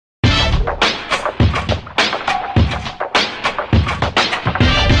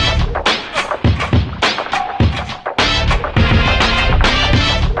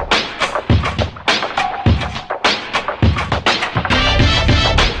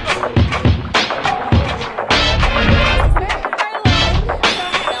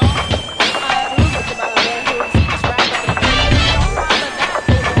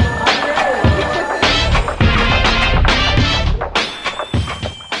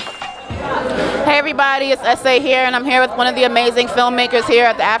everybody, it's SA here, and I'm here with one of the amazing filmmakers here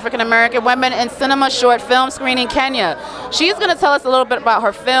at the African American Women in Cinema short film screening, Kenya. She's going to tell us a little bit about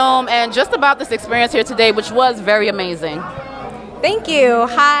her film and just about this experience here today, which was very amazing. Thank you.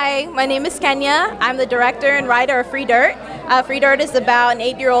 Hi, my name is Kenya. I'm the director and writer of Free Dirt. Free Dirt is about an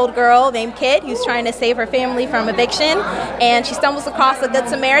 8-year-old girl named Kit who's trying to save her family from eviction, and she stumbles across a Good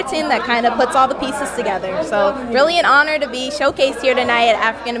Samaritan that kind of puts all the pieces together. So really an honor to be showcased here tonight at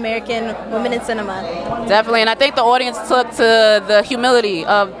African American Women in Cinema. Definitely, and I think the audience took to the humility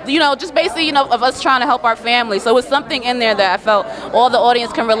of, just basically, of us trying to help our family. So it was something in there that I felt all the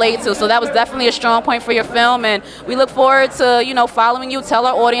audience can relate to. So that was definitely a strong point for your film, and we look forward to, following you. Tell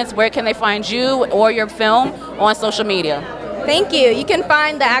our audience where can they find you or your film on social media. Thank you. You can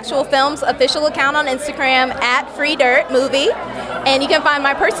find the actual film's official account on Instagram at Free Dirt Movie, and you can find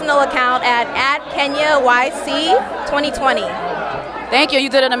my personal account at KenyaYC2020. Thank you. You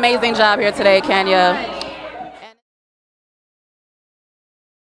did an amazing job here today, Kenya.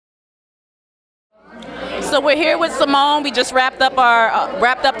 So we're here with Simone. We just wrapped up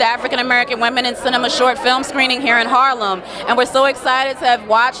the African American Women in Cinema short film screening here in Harlem, and we're so excited to have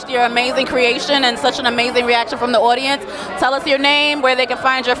watched your amazing creation and such an amazing reaction from the audience. Tell us your name, where they can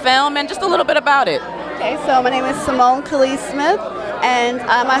find your film, and just a little bit about it. Okay, so my name is Simone Smith, and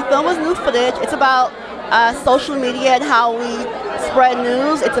my film was new footage. It's about social media and how we spread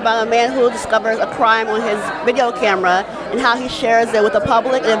news. It's about a man who discovers a crime on his video camera and how he shares it with the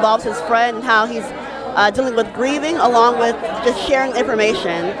public. It involves his friend and how he's dealing with grieving along with just sharing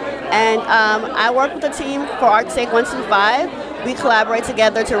information. And I work with the team for Art's Sake 125. We collaborate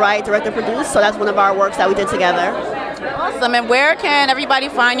together to write, direct, and produce, so that's one of our works that we did together. Awesome. And where can everybody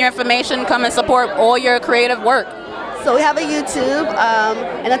find your information, come and support all your creative work? So we have a YouTube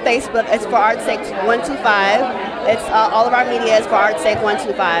and a Facebook. It's for Art's Sake 125. It's all of our media is for Art's Sake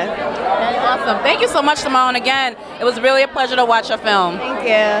 125. That's awesome. Thank you so much, Simone. Again, it was really a pleasure to watch your film. Thank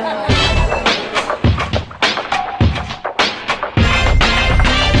you.